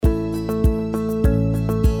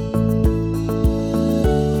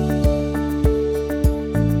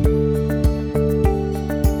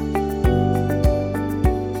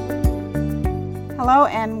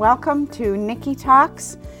welcome to Nikki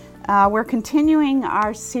Talks. We're continuing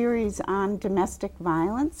our series on domestic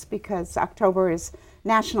violence because October is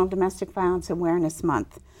National Domestic Violence Awareness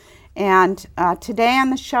Month. And today on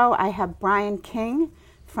the show I have Brian King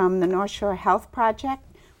from the North Shore Health Project.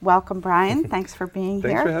 Welcome, Brian. Thanks for being here.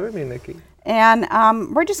 Thanks for having me, Nikki. And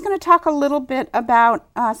we're just going to talk a little bit about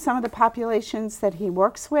some of the populations that he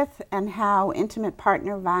works with and how intimate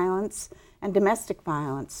partner violence and domestic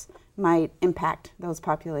violence might impact those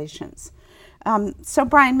populations. So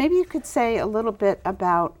Brian, maybe you could say a little bit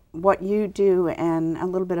about what you do and a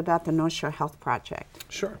little bit about the North Shore Health Project.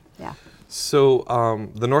 Sure. Yeah. So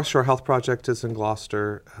the North Shore Health Project is in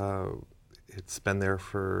Gloucester. It's been there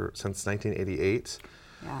since 1988.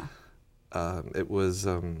 Yeah. It was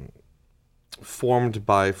formed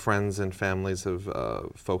by friends and families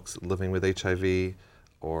of folks living with HIV,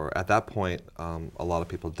 or at that point, a lot of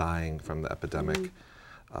people dying from the epidemic.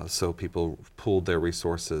 Mm-hmm. So people pooled their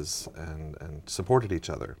resources and supported each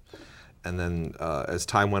other. And then as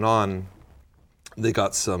time went on, they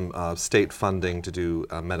got some state funding to do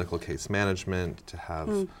medical case management, to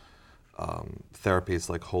have therapies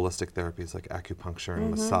like holistic therapies like acupuncture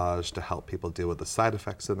and massage to help people deal with the side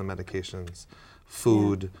effects of the medications,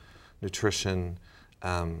 food, nutrition.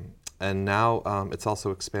 And now it's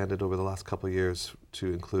also expanded over the last couple of years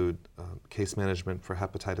to include case management for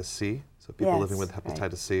hepatitis C. So people living with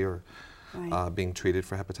hepatitis C or being treated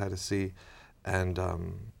for hepatitis C, and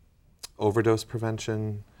overdose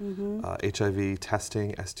prevention, HIV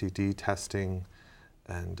testing, STD testing,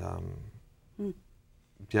 and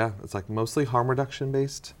yeah, it's like mostly harm reduction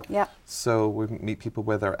based. Yeah. So we meet people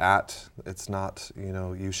where they're at. It's not,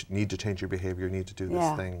 you need to change your behavior, you need to do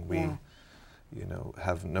this thing. We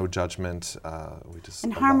have no judgment. We just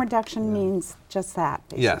and harm reduction means just that,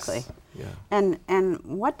 basically. Yes. Yeah. And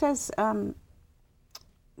what does can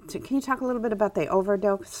you talk a little bit about the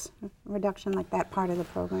overdose reduction, like that part of the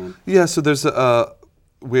program? Yeah. So there's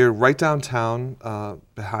we're right downtown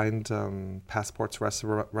behind Passport's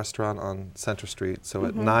restaurant on Center Street. So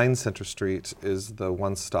at 9 Center Street is the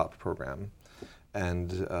one-stop program,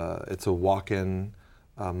 and it's a walk-in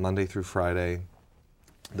Monday through Friday.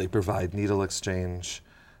 They provide needle exchange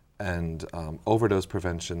and overdose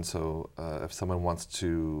prevention. So if someone wants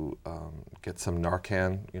to get some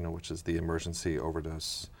Narcan, which is the emergency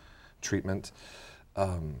overdose treatment,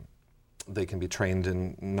 they can be trained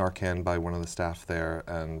in Narcan by one of the staff there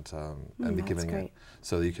and be giving it.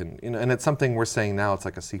 So you can, and it's something we're saying now. It's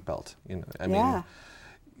like a seatbelt.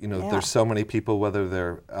 There's so many people, whether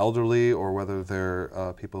they're elderly or whether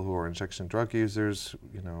they're people who are injection drug users.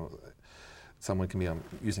 Someone can be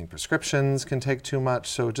using prescriptions, can take too much.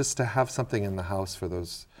 So just to have something in the house for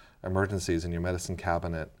those emergencies in your medicine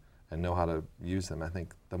cabinet and know how to use them, I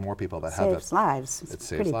think the more people that have it, saves lives. It's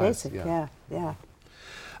saves pretty lives. basic. Yeah.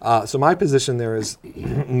 So my position there is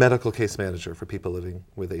medical case manager for people living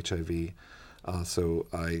with HIV. So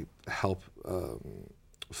I help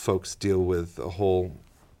folks deal with a whole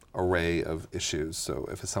array of issues. So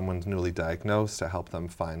if someone's newly diagnosed, I help them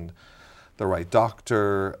find the right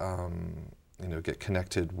doctor, get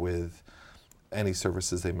connected with any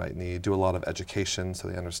services they might need, do a lot of education so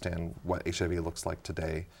they understand what HIV looks like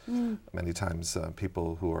today. Many times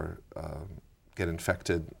people who are get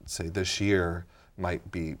infected, say this year,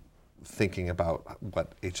 might be thinking about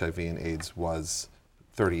what HIV and AIDS was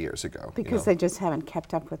 30 years ago. Because they just haven't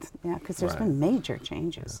kept up with, because there's been major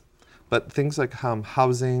changes. Yeah. But things like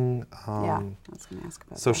housing, I was going to ask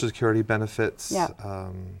about Social Security benefits,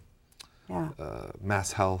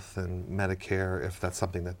 Mass Health and Medicare, if that's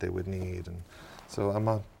something that they would need, and so I'm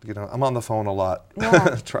on the phone a lot,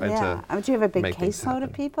 trying to. Do you have a big make caseload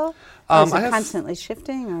of people? Or is it constantly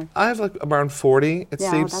shifting? Or? I have like around 40. It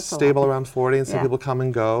seems stable around 40, and some people come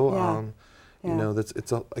and go.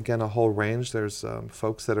 It's again a whole range. There's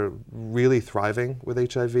folks that are really thriving with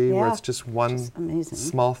HIV, where it's just one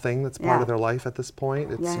small thing that's part of their life at this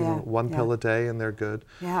point. It's one pill a day and they're good.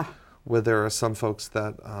 Yeah. Where there are some folks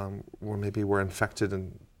that were infected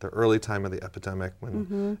in the early time of the epidemic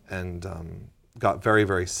and got very,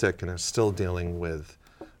 very sick and are still dealing with.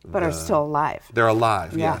 But are still alive. They're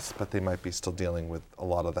alive, yes, but they might be still dealing with a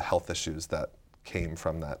lot of the health issues that came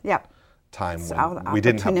from that time when we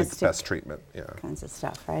didn't have the best treatment. Kinds of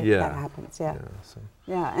stuff, right? Yeah. That happens,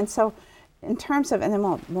 and so in terms of, and then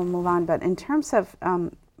we'll move on, but in terms of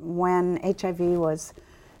when HIV was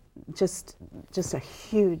just a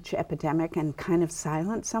huge epidemic and kind of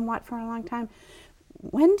silent somewhat for a long time,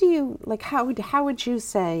 when do you, how would you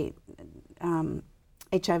say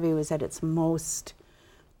HIV was at its most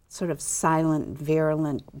sort of silent,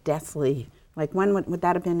 virulent, deathly? Like when would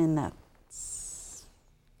that have been in the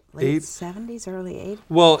late 70s, early 80s?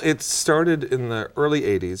 Well, it started in the early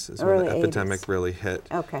 80s is when the Early epidemic 80s. really hit.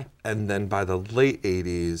 Okay. And then by the late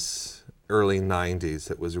 80s, early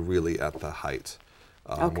 90s, it was really at the height.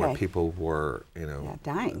 Where Okay. people were,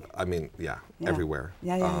 dying. I mean, everywhere.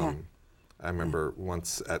 Yeah. I remember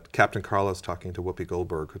once at Captain Carlos talking to Whoopi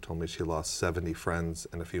Goldberg, who told me she lost 70 friends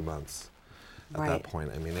in a few months. At that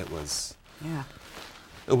point, I mean, it was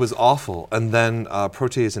awful. And then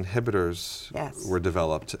protease inhibitors were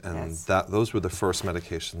developed, and those were the first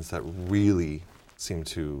medications that really seemed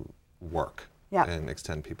to work and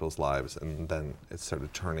extend people's lives. And then it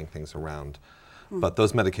started turning things around. But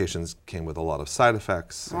those medications came with a lot of side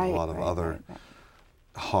effects, and a lot of other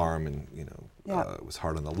harm, and it was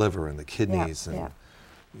hard on the liver and the kidneys, and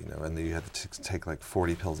and then you had to take like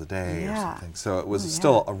 40 pills a day or something. So it was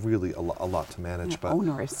still a lot to manage, but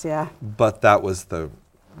onerous, But that was the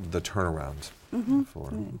turnaround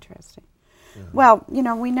for. Interesting. Yeah. Well,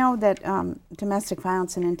 we know that domestic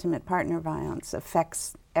violence and intimate partner violence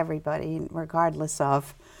affects everybody, regardless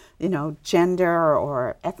of gender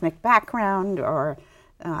or ethnic background or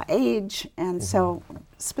age. And so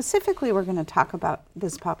specifically we're going to talk about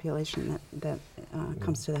this population that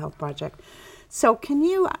comes to the Health Project. So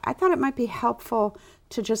I thought it might be helpful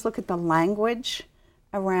to just look at the language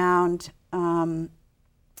around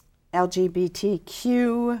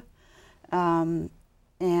LGBTQ and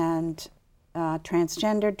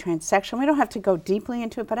transgendered, transsexual. We don't have to go deeply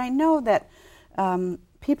into it, but I know that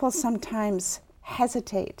people sometimes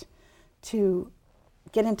hesitate to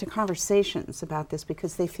get into conversations about this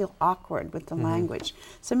because they feel awkward with the language.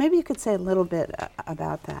 So maybe you could say a little bit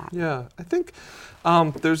about that. Yeah, I think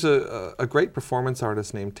there's a great performance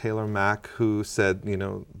artist named Taylor Mack who said,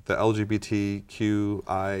 the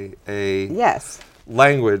LGBTQIA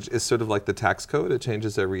language is sort of like the tax code. It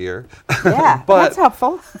changes every year. Yeah, but, that's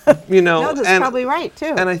helpful. No, that's probably right,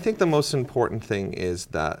 too. And I think the most important thing is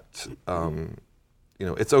that,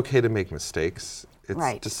 it's okay to make mistakes.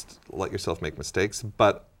 It's just let yourself make mistakes,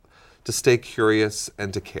 but to stay curious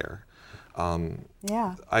and to care.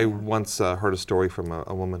 I once heard a story from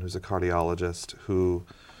a woman who's a cardiologist who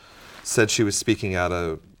said she was speaking at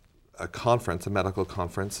a conference, a medical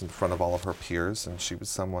conference, in front of all of her peers, and she was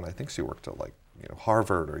someone, I think she worked at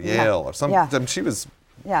Harvard or Yale or something. She was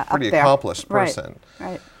a pretty accomplished person.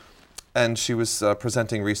 Right. And she was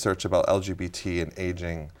presenting research about LGBT and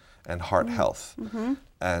aging and heart health.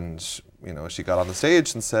 And she got on the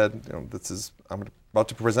stage and said, I'm about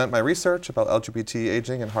to present my research about LGBT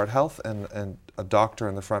aging and heart health, and a doctor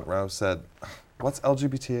in the front row said, "What's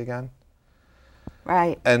LGBT again?"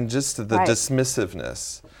 Right. And just the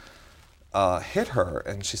dismissiveness hit her,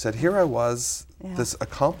 and she said, "Here I was, this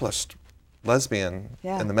accomplished lesbian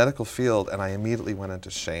in the medical field, and I immediately went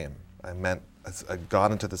into shame. I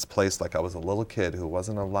got into this place like I was a little kid who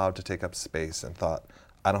wasn't allowed to take up space and thought,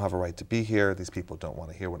 I don't have a right to be here. These people don't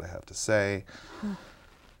want to hear what I have to say."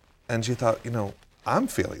 And she thought, I'm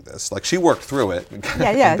feeling this. Like, she worked through it and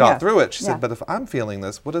got through it. She said, but if I'm feeling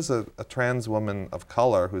this, what is a trans woman of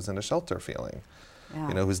color who's in a shelter feeling?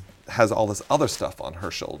 Who has all this other stuff on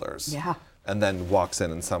her shoulders. Yeah. And then walks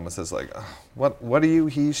in and someone says, like, what are you,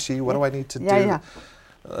 he, she, what do I need to do?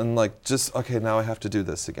 And okay, now I have to do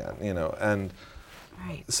this again, and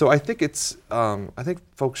so I think it's, I think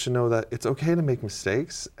folks should know that it's okay to make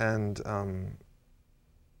mistakes, and,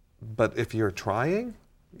 but if you're trying,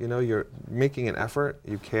 you're making an effort,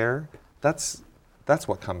 you care, that's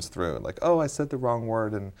what comes through. Like, oh, I said the wrong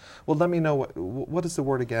word, and well, let me know what is the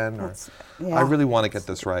word again, or I really want to get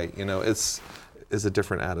this right. Is a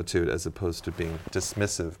different attitude as opposed to being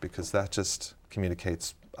dismissive, because that just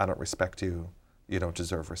communicates, I don't respect you, you don't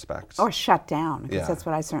deserve respect. Or shut down, because that's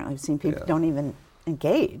what I certainly have seen. People don't even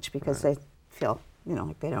engage because they feel,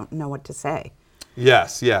 like they don't know what to say.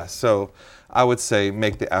 Yes. So I would say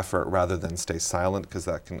make the effort rather than stay silent, because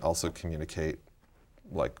that can also communicate,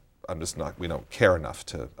 like, we don't care enough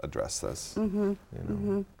to address this. And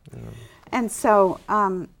so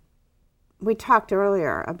we talked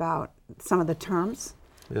earlier about some of the terms.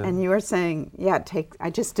 And you were saying, I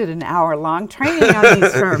just did an hour-long training on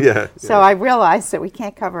these terms. So I realized that we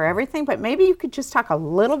can't cover everything, but maybe you could just talk a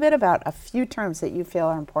little bit about a few terms that you feel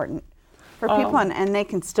are important for people, and they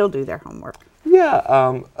can still do their homework.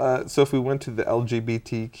 So if we went to the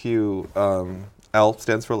LGBTQ, L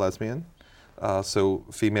stands for lesbian. So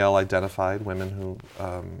female-identified women who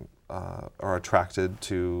are attracted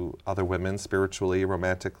to other women spiritually,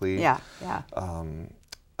 romantically.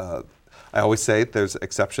 I always say there's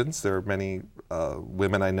exceptions. There are many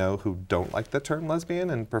women I know who don't like the term lesbian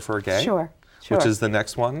and prefer gay. Sure. Which is the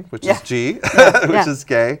next one, which is G, which is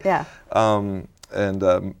gay.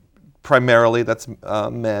 primarily that's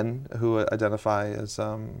men who identify as,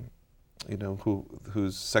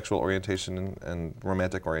 whose sexual orientation and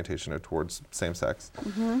romantic orientation are towards same sex.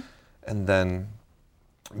 Mm-hmm. And then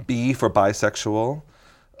B for bisexual.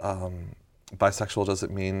 Bisexual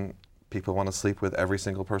doesn't mean people want to sleep with every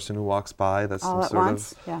single person who walks by. That's all some at sort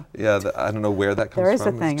once? of I don't know where that comes from. There is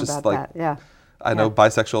a thing about that. Yeah. I know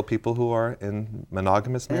bisexual people who are in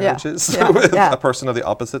monogamous marriages Yeah. with Yeah. a person of the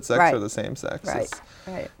opposite sex Right. or the same sex. Right.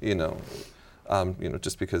 Right.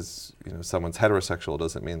 Just because someone's heterosexual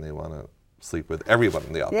doesn't mean they want to sleep with everyone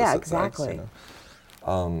in the opposite exactly. sex.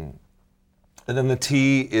 And then the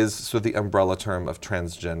T is sort of the umbrella term of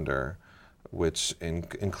transgender, which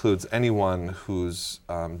includes anyone whose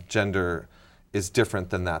gender is different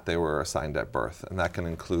than that they were assigned at birth, and that can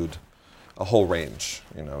include a whole range.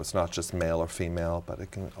 It's not just male or female, but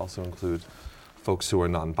it can also include folks who are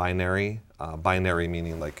non-binary. Binary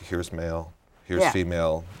meaning like here's male, here's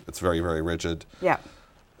female. It's very, very rigid. Yeah.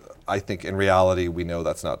 I think in reality we know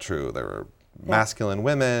that's not true. There are masculine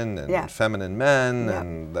women and feminine men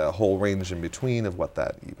and the whole range in between of what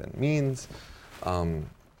that even means.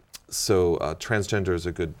 So transgender is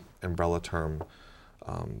a good umbrella term.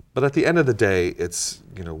 But at the end of the day, it's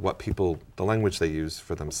what people, the language they use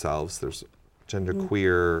for themselves. There's gender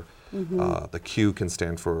queer. The Q can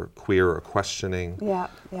stand for queer or questioning. Yeah,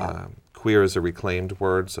 yeah. Queer is a reclaimed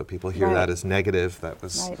word, so people hear that as negative. That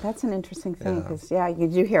was right. That's an interesting thing because you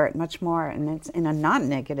do hear it much more, and it's in a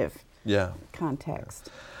non-negative context.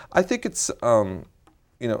 I think it's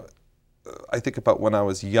I think about when I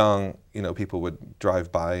was young, people would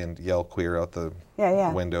drive by and yell queer out the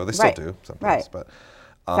window. They still do sometimes, but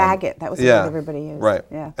faggot, that was the word everybody used. Right.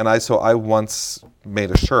 Yeah. And I once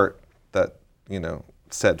made a shirt that,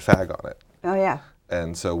 said fag on it. Oh yeah.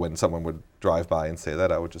 And so when someone would drive by and say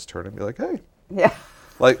that, I would just turn and be like, "Hey." Yeah.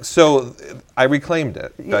 So I reclaimed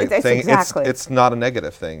it. Exactly. It's not a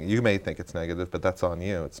negative thing. You may think it's negative, but that's on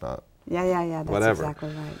you. It's not. Yeah. That's whatever. Exactly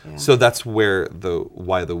right. Yeah. So that's where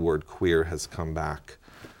why the word queer has come back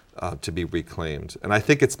to be reclaimed. And I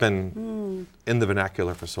think it's been in the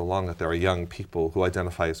vernacular for so long that there are young people who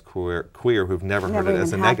identify as queer who've never heard it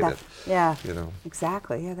as a negative. That. Yeah.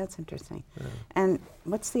 Exactly. Yeah, that's interesting. Yeah. And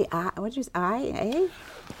what's the I? What'd you say? A?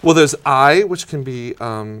 Well, there's I, which can be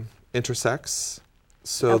intersex.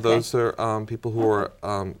 So those are people who are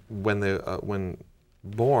when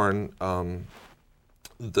born.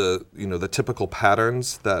 The typical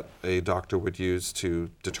patterns that a doctor would use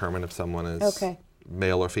to determine if someone is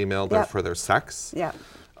male or female, for their sex,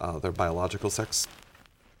 their biological sex.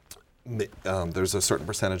 There's a certain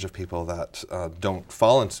percentage of people that don't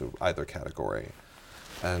fall into either category,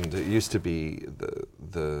 and it used to be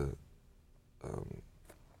the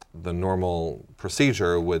normal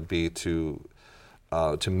procedure would be to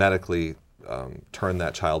medically turn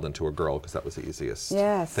that child into a girl because that was the easiest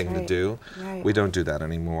thing to do. Right. We don't do that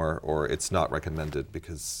anymore, or it's not recommended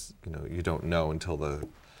because you don't know until the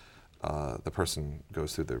person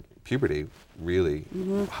goes through their puberty really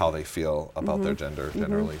how they feel about their gender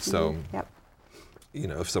generally. So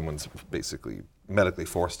if someone's basically medically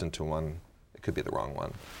forced into one, it could be the wrong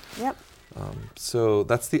one. Yep. So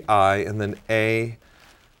that's the I, and then A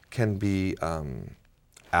can be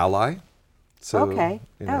ally. So, okay.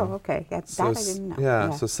 That I didn't know.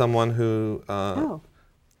 Yeah, so someone who,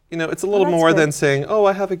 it's a little more than saying,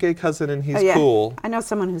 I have a gay cousin and he's cool. I know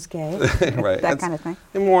someone who's gay. Right. That kind of thing.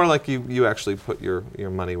 And more like you actually put your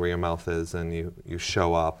money where your mouth is, and you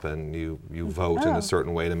show up and you vote in a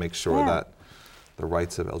certain way to make sure that the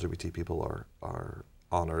rights of LGBT people are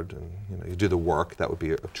honored, and you do the work. That would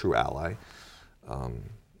be a true ally.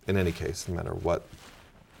 In any case, no matter what.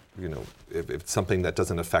 If it's something that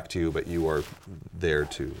doesn't affect you, but you are there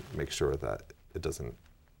to make sure that it doesn't,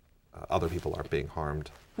 other people aren't being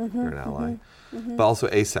harmed, you're an ally. But also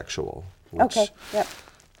asexual, which,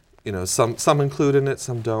 some include in it,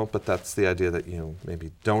 some don't, but that's the idea that,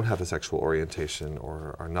 maybe don't have a sexual orientation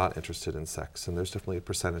or are not interested in sex. And there's definitely a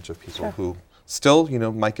percentage of people who still,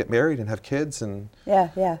 might get married and have kids and,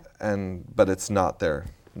 but it's not their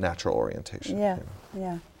natural orientation.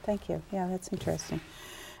 Yeah, thank you. Yeah, that's interesting.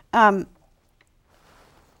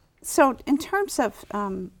 So in terms of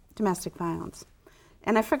domestic violence,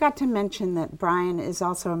 and I forgot to mention that Brian is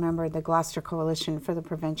also a member of the Gloucester Coalition for the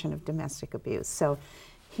Prevention of Domestic Abuse. So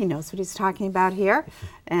he knows what he's talking about here.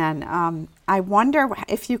 And I wonder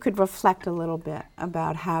if you could reflect a little bit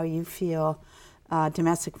about how you feel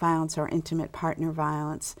domestic violence or intimate partner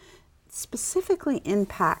violence specifically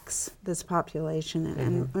impacts this population,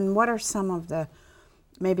 and what are some of the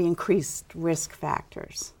maybe increased risk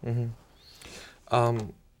factors?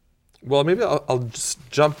 Well, maybe I'll just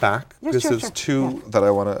jump back because there's two that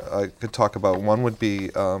I could talk about. One would be,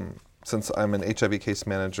 since I'm an HIV case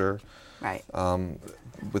manager, right.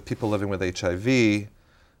 With people living with HIV,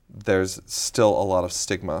 there's still a lot of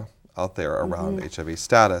stigma out there around HIV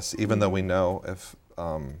status, even though we know if,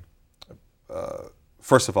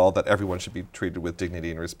 first of all, that everyone should be treated with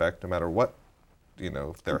dignity and respect no matter what,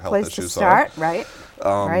 if their health issues are. Right.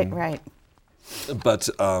 Right. But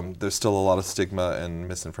there's still a lot of stigma and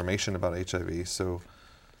misinformation about HIV, so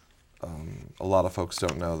a lot of folks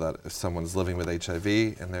don't know that if someone's living with HIV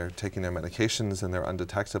and they're taking their medications and they're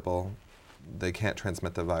undetectable, they can't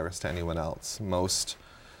transmit the virus to anyone else. Most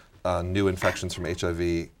new infections from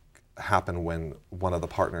HIV happen when one of the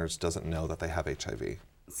partners doesn't know that they have HIV.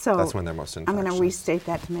 So that's when they're most infectious. I'm going to restate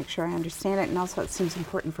that to make sure I understand it, and also it seems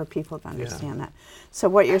important for people to understand that. So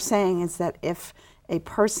what you're saying is that if a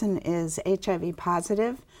person is HIV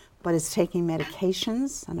positive but is taking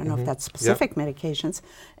medications, I don't know if that's specific medications,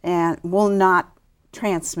 and will not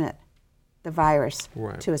transmit the virus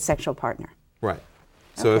to a sexual partner. Right.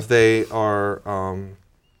 So if they are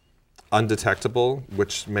undetectable,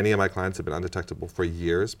 which many of my clients have been undetectable for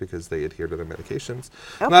years because they adhere to their medications.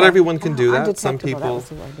 Not everyone can do that. Some people. That was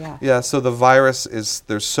the word, so the virus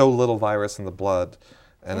there's so little virus in the blood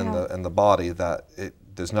and in the body that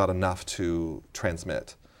there's not enough to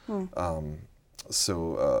transmit.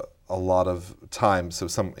 So a lot of times, so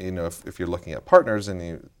some, if you're looking at partners and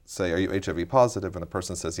you say, are you HIV positive? And the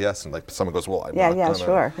person says yes, and like someone goes, well, I'm not. Yeah,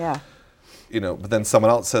 sure. But then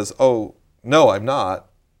someone else says, oh, no, I'm not.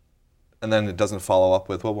 And then it doesn't follow up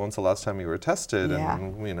with, well, when's the last time you were tested?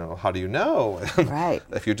 And, how do you know? Right.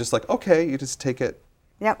 If you're just like, okay, you just take it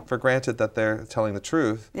for granted that they're telling the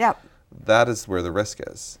truth. That is where the risk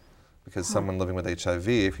is. Because someone living with HIV,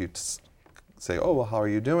 if you say, oh, well, how are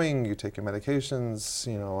you doing? You take your medications,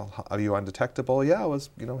 are you undetectable? Yeah, I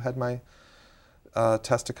was, had my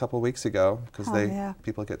test a couple weeks ago, because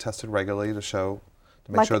people get tested regularly to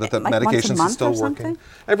make sure that the medications are still working.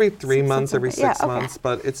 Every 3 months, every 6 months,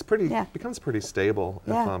 but it's becomes pretty stable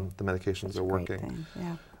if the medications are working.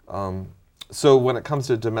 So when it comes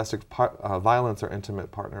to domestic violence or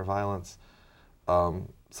intimate partner violence,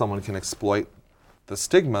 someone can exploit the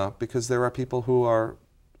stigma because there are people who are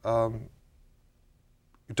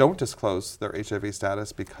don't disclose their HIV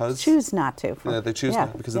status because choose not to. They choose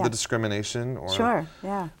not because of the discrimination or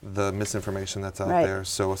the misinformation that's out there.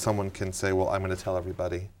 So someone can say, "Well, I'm going to tell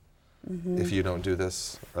everybody if you don't do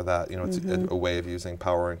this or that." It's a way of using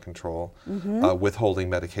power and control. Withholding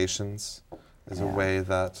medications is a way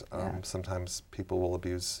that sometimes people will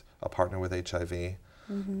abuse a partner with HIV.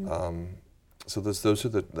 So those are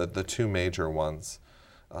the two major ones.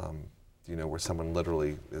 Where someone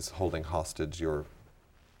literally is holding hostage your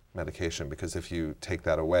medication, because if you take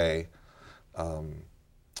that away,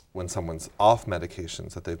 when someone's off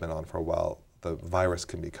medications that they've been on for a while, the virus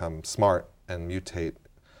can become smart and mutate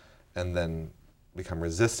and then become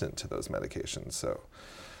resistant to those medications. So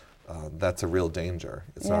that's a real danger.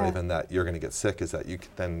 It's not even that you're going to get sick, is that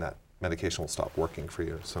then that medication will stop working for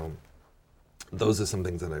you. So those are some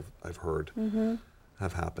things that I've heard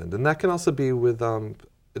have happened. And that can also be with,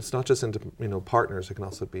 it's not just into partners, it can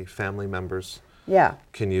also be family members.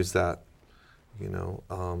 Can use that,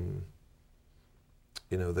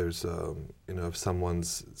 there's, if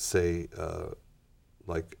someone's, say,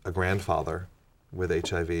 like a grandfather with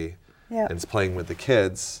HIV and is playing with the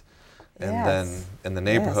kids, and then in the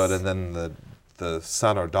neighborhood, and then the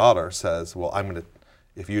son or daughter says, well,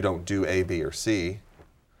 if you don't do A, B, or C,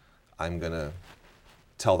 I'm going to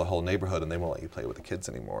tell the whole neighborhood and they won't let you play with the kids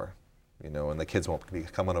anymore, and the kids won't be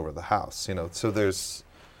coming over to the house, so there's,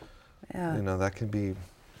 that can be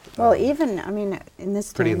well, even, in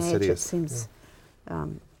this day and age, it insidious. Seems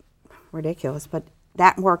ridiculous, but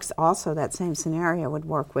that works also, that same scenario would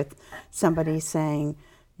work with somebody saying,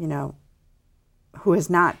 who has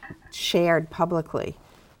not shared publicly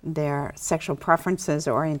their sexual preferences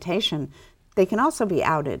or orientation, they can also be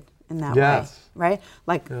outed in that way, right?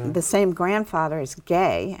 Like the same grandfather is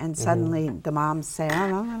gay, and suddenly the moms say, oh,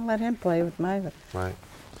 I'm going to let him play with my... Right.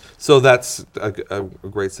 So that's a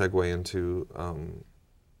great segue into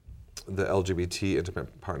the LGBT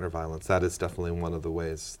intimate partner violence. That is definitely one of the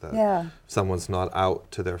ways that someone's not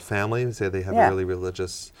out to their family, say they have a really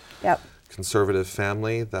religious, conservative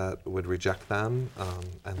family that would reject them,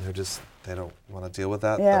 and they don't want to deal with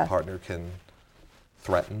that. The partner can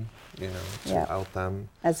threaten, to out them.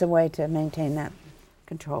 As a way to maintain that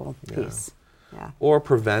control piece. Or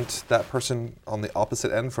prevent that person on the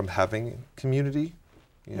opposite end from having community.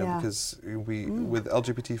 Because we, with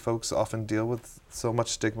LGBT folks, often deal with so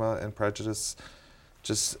much stigma and prejudice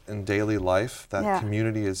just in daily life, that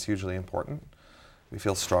community is hugely important. We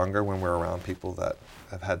feel stronger when we're around people that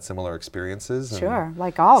have had similar experiences. Sure,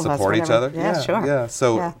 like all of us. Support each other. Yeah, sure. Yeah,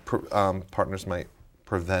 so partners might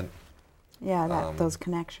prevent. Those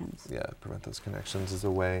connections. Yeah, prevent those connections is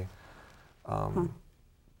a way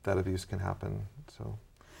that abuse can happen. So,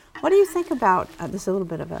 what do you think about, this is a little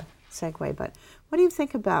bit of a segue, but what do you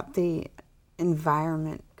think about the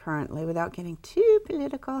environment currently, without getting too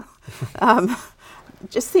political,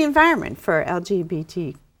 just the environment for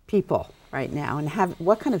LGBT people right now, and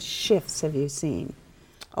what kind of shifts have you seen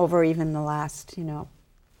over even the last,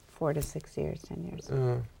 4 to 6 years, 10 years,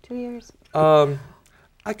 2 years?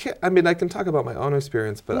 I can talk about my own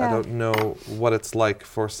experience, but I don't know what it's like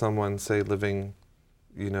for someone, say, living,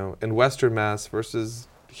 in Western Mass versus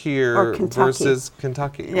here versus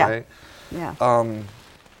Kentucky, right? Yeah.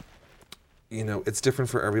 It's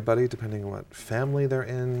different for everybody depending on what family they're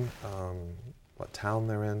in, what town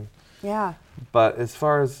they're in. Yeah. But as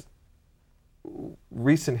far as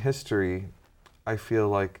recent history, I feel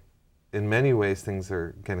like in many ways things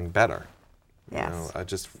are getting better. Yes. I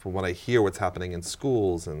just, from what I hear, what's happening in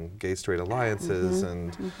schools and gay-straight alliances,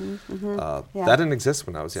 that didn't exist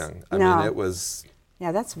when I was young. I mean, it was.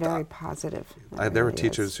 Yeah, that's very positive. There were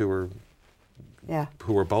teachers who were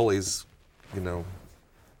bullies,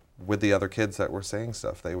 with the other kids that were saying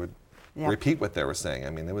stuff. They would repeat what they were saying. I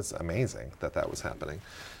mean, it was amazing that was happening.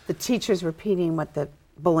 The teachers repeating what the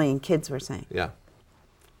bullying kids were saying. Yeah.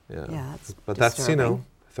 Yeah, but disturbing. That's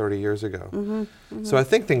 30 years ago. So I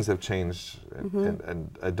think things have changed,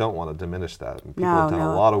 and I don't want to diminish that. And people have done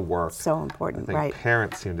a lot of work. So important, I think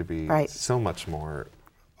parents seem to be so much more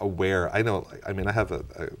aware. I know. I mean, I have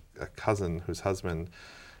a cousin whose husband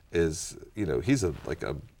is, he's a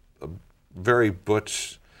very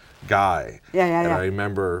butch guy. And I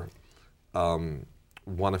remember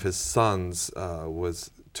one of his sons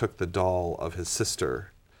took the doll of his sister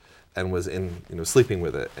and was sleeping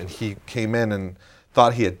with it, and he came in and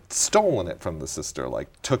thought he had stolen it from the sister,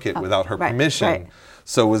 took it without her permission,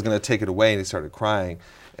 so was going to take it away, and he started crying.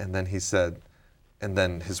 And then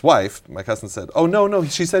then his wife, my cousin, said, "Oh, no,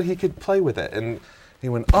 she said he could play with it." And he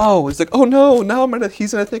went, he's like, "Oh no, now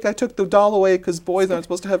he's going to think I took the doll away because boys aren't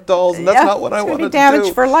supposed to have dolls, and that's not what I wanted to do."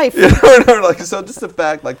 Damage for life. So just the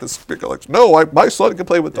fact, the speaker, no, my son can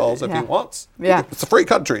play with dolls if he wants. Yeah. It's a free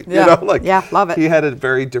country. Love it. He had a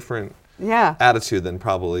very different attitude than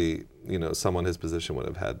probably someone his position would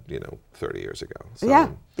have had 30 years ago. So,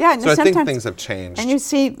 And so I think things have changed. And you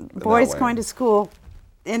see boys going to school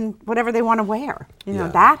in whatever they want to wear.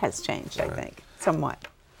 That has changed, I think, somewhat.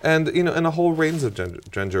 And and a whole range of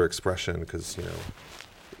gender expression, because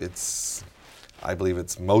I believe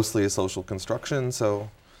it's mostly a social construction. So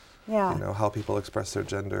how people express their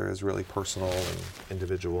gender is really personal and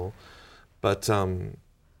individual. But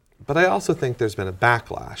I also think there's been a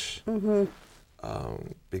backlash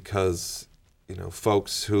because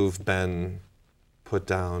folks who've been put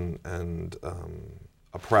down and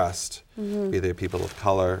oppressed, be they people of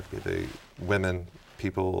color, be they women,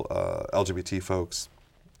 people, LGBT folks,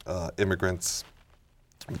 immigrants,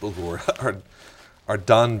 people who are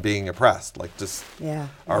done being oppressed,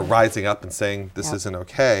 are rising up and saying this isn't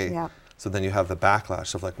okay. Yeah. So then you have the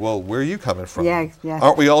backlash of well, where are you coming from?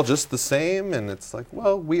 Aren't we all just the same? And it's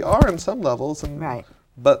well, we are in some levels,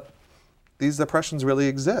 but these oppressions really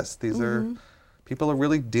exist. These are people are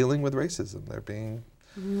really dealing with racism. They're being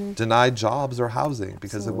denied jobs or housing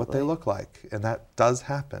because of what they look like, and that does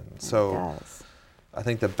happen. So I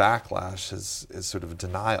think the backlash is sort of a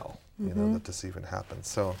denial, that this even happens.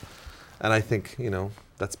 So, and I think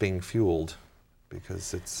that's being fueled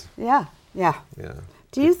because it's yeah.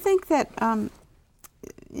 Do you think that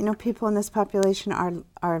people in this population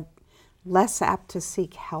are less apt to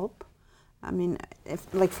seek help? I mean,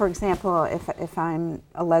 for example, if I'm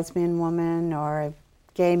a lesbian woman or a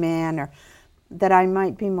gay man, or that I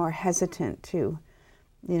might be more hesitant to,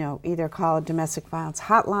 either call a domestic violence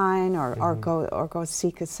hotline or go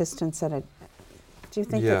seek assistance at a. Do you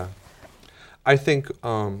think? Yeah, I think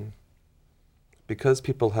because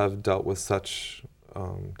people have dealt with such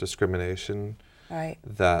discrimination,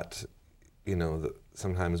 that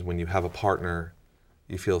sometimes when you have a partner,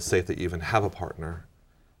 you feel safe that you even have a partner.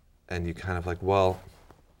 And you kind of I've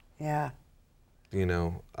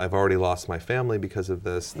already lost my family because of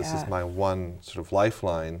this. This is my one sort of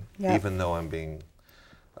lifeline, even though I'm being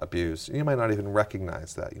abused. You might not even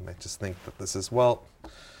recognize that. You might just think that this is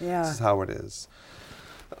this is how it is.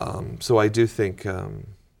 So I do think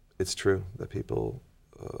it's true that people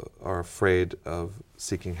are afraid of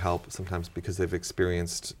seeking help sometimes because they've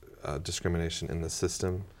experienced discrimination in the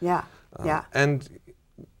system. Yeah. And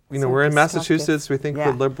we're in Massachusetts. We think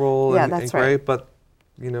we're liberal and that's great, right. but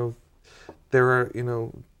there are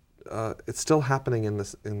it's still happening in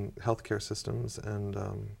healthcare systems, and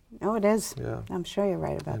oh, it is. Yeah, I'm sure you're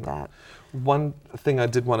right about that. One thing I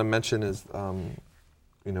did want to mention is,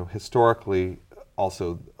 historically,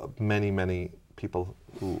 also many people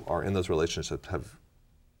who are in those relationships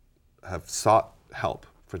have sought help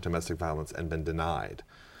for domestic violence and been denied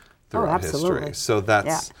throughout history. So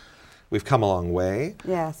we've come a long way.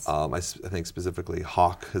 Yes. I think specifically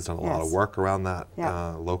Hawk has done a lot of work around that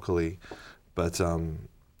locally. But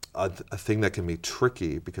a thing that can be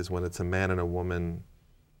tricky, because when it's a man and a woman,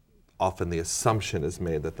 often the assumption is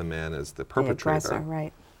made that the man is the perpetrator. The aggressor,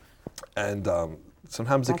 right. And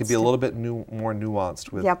sometimes it can be a little bit more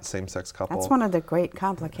nuanced with same-sex couples. That's one of the great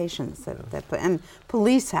complications and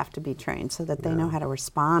police have to be trained so that they know how to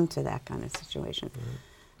respond to that kind of situation.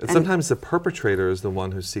 And sometimes the perpetrator is the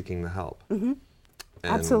one who's seeking the help. Mm-hmm.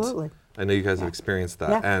 Absolutely. I know you guys have experienced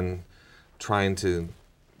that, and trying to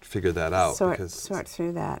figure that out. Sort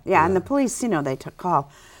through that. Yeah, and the police, they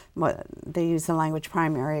they use the language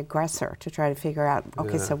primary aggressor to try to figure out,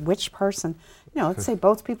 so which person, let's say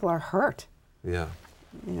both people are hurt. Yeah.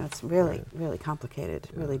 It's really, really complicated,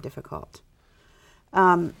 really difficult.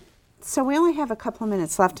 So we only have a couple of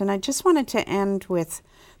minutes left, and I just wanted to end with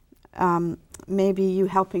maybe you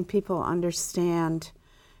helping people understand,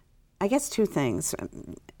 I guess, two things.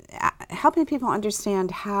 Helping people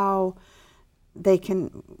understand how they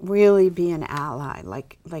can really be an ally,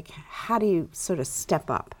 like how do you sort of step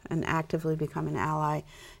up and actively become an ally,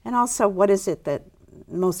 and also what is it that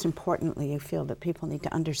most importantly you feel that people need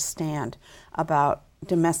to understand about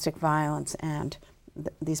domestic violence and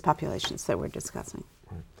these populations that we're discussing.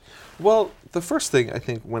 Right. Well, the first thing I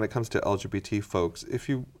think when it comes to LGBT folks, if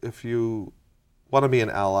you want to be an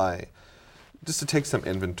ally, just to take some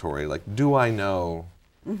inventory, like, do I know,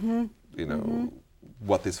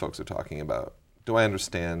 what these folks are talking about? Do I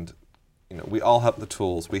understand? We all have the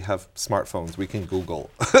tools. We have smartphones. We can Google.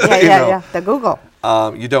 The Google.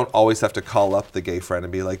 You don't always have to call up the gay friend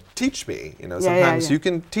and be like, teach me. Sometimes you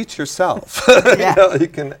can teach yourself. You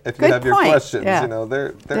can, if you have your questions.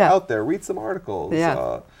 They're out there. Read some articles.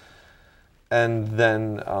 And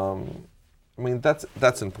then,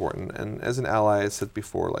 that's important. And as an ally, I said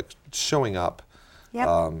before, like showing up,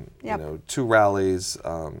 to rallies.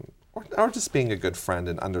 Or just being a good friend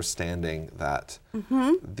and understanding that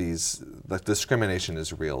that discrimination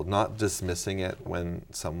is real, not dismissing it when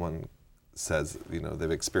someone says,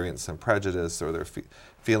 they've experienced some prejudice or they're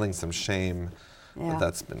feeling some shame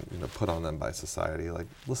that's been put on them by society, like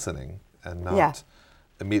listening and not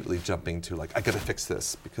immediately jumping to like, I gotta fix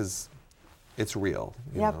this, because it's real.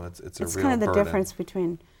 It's a real kind of the burden. difference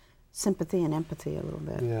between sympathy and empathy a little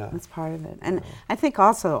bit. Yeah. That's part of it. And I think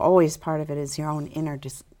also always part of it is your own inner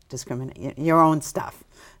your own stuff,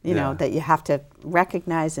 that you have to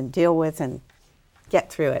recognize and deal with and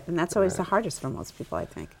get through it. And that's always the hardest for most people, I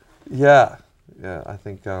think. Yeah, I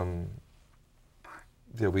think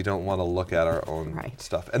we don't want to look at our own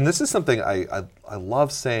stuff. And this is something I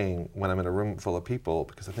love saying when I'm in a room full of people,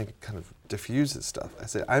 because I think it kind of diffuses stuff. I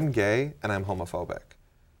say, I'm gay and I'm homophobic.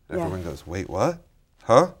 And everyone goes, wait, what?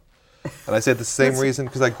 Huh? And I say the same reason,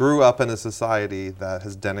 because I grew up in a society that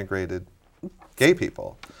has denigrated gay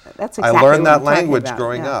people. That's exactly I learned that what I'm language about.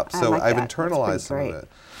 growing up, so like I've that. internalized some of it.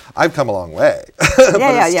 I've come a long way, but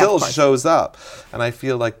it still shows up, and I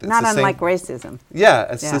feel like it's not the same. Unlike racism.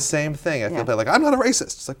 Yeah, it's the same thing. I feel like I'm not a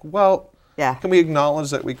racist. It's like, well, can we acknowledge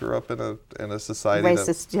that we grew up in a society,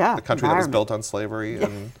 a country that was built on slavery,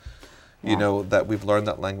 and that we've learned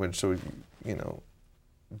that language, so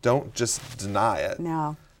don't just deny it.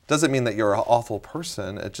 No, doesn't mean that you're an awful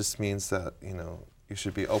person. It just means that you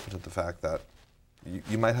should be open to the fact that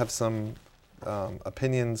you might have some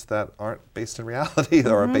opinions that aren't based in reality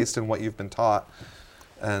or are based in what you've been taught,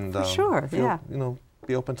 and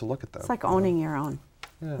be open to look at them. It's like owning your own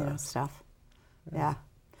stuff. Yeah.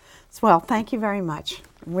 Well, thank you very much.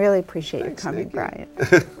 Really appreciate you coming, Brian.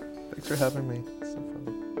 Thanks for having me.